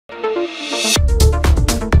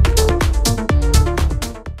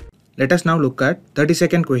Let us now look at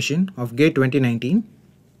 32nd question of GATE 2019.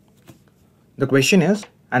 The question is,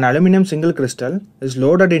 an aluminum single crystal is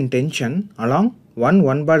loaded in tension along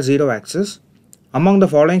 1 bar 0 axis. Among the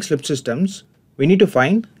following slip systems, we need to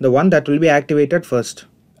find the one that will be activated first.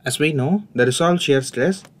 As we know, the resolved shear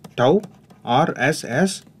stress tau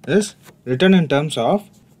RSS is written in terms of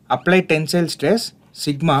applied tensile stress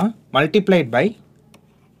sigma multiplied by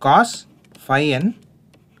cos phi n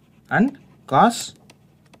and cos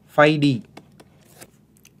phi d,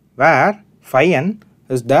 where phi n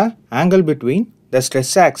is the angle between the stress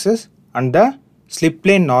axis and the slip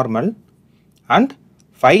plane normal and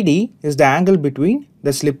phi d is the angle between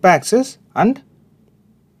the slip axis and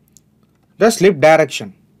the slip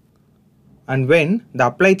direction. And when the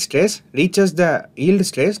applied stress reaches the yield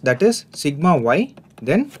stress, that is sigma y,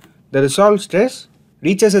 then the resolved stress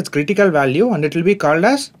reaches its critical value and it will be called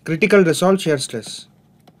as critical resolved shear stress.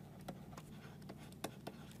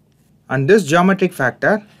 And this geometric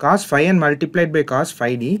factor cos phi n multiplied by cos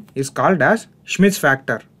phi d is called as Schmidt's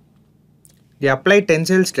factor. The applied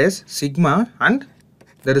tensile stress sigma and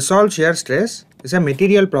the resolved shear stress is a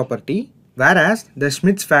material property, whereas the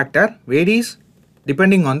Schmidt's factor varies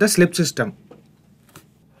depending on the slip system.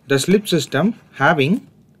 The slip system having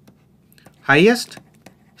highest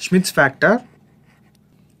Schmidt's factor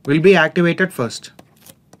will be activated first.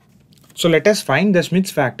 So let us find the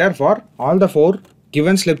Schmidt's factor for all the four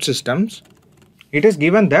given slip systems. It is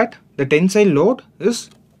given that the tensile load is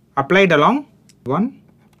applied along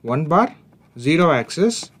 1 bar 0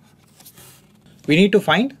 axis. We need to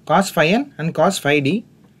find cos phi n and cos phi d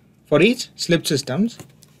for each slip systems.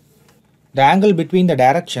 The angle between the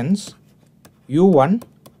directions u1,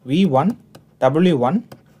 v1, w1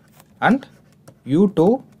 and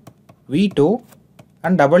u2, v2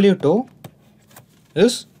 and w2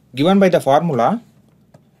 is given by the formula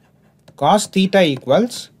cos theta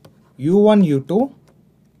equals u1 u2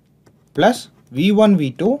 plus v1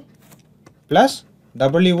 v2 plus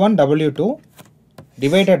w1 w2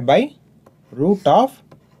 divided by root of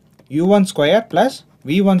u1 square plus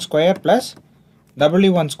v1 square plus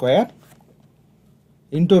w1 square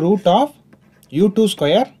into root of u2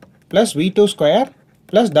 square plus v2 square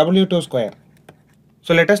plus w2 square.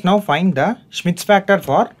 So let us now find the Schmidt's factor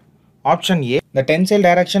for option A. The tensile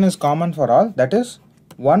direction is common for all, that is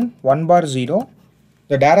 1 bar 0.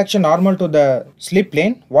 The direction normal to the slip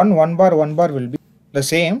plane 1 bar will be the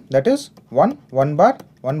same, that is 1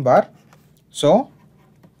 bar. So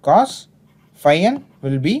cos phi n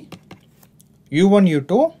will be u1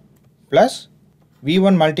 u2 plus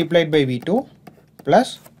v1 multiplied by v2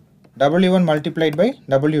 plus w1 multiplied by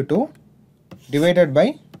w2 divided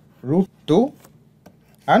by root 2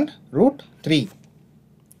 and root 3.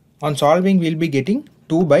 On solving, we will be getting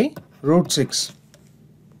 2 by root 6.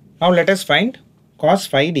 Now let us find cos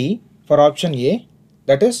phi d for option A,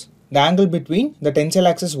 that is the angle between the tensile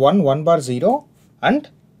axis 1 bar 0 and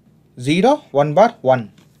 1 bar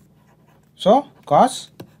 1. So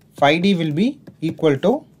cos phi d will be equal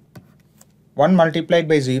to 1 multiplied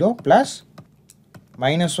by 0 plus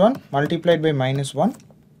minus 1 multiplied by minus 1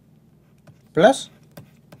 plus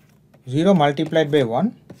 0 multiplied by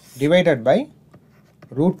 1 divided by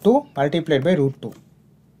root 2 multiplied by root 2,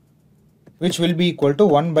 which will be equal to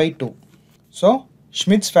 1 by 2. So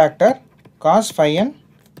Schmidt's factor cos phi n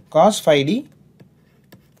cos phi d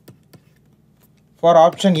for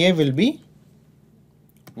option A will be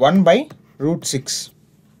 1 by root 6.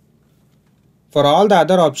 For all the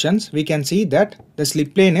other options, we can see that the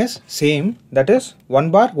slip plane is same, that is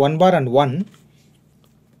 1 bar and 1.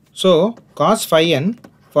 So cos phi n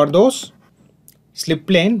for those slip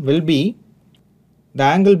plane will be the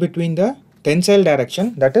angle between the tensile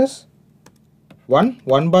direction, that is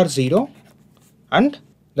 1 bar 0, and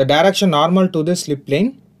the direction normal to the slip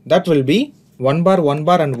plane, that will be 1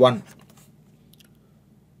 bar and 1.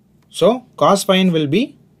 So cos phi n will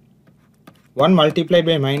be 1 multiplied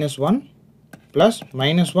by minus 1 plus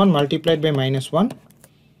minus 1 multiplied by minus 1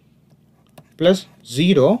 plus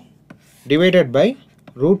 0 divided by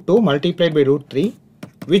root 2 multiplied by root 3,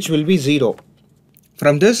 which will be 0.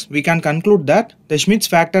 From this, we can conclude that the Schmidt's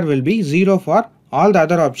factor will be 0 for all the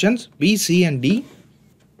other options B, C and D.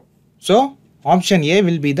 So option A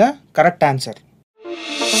will be the correct answer.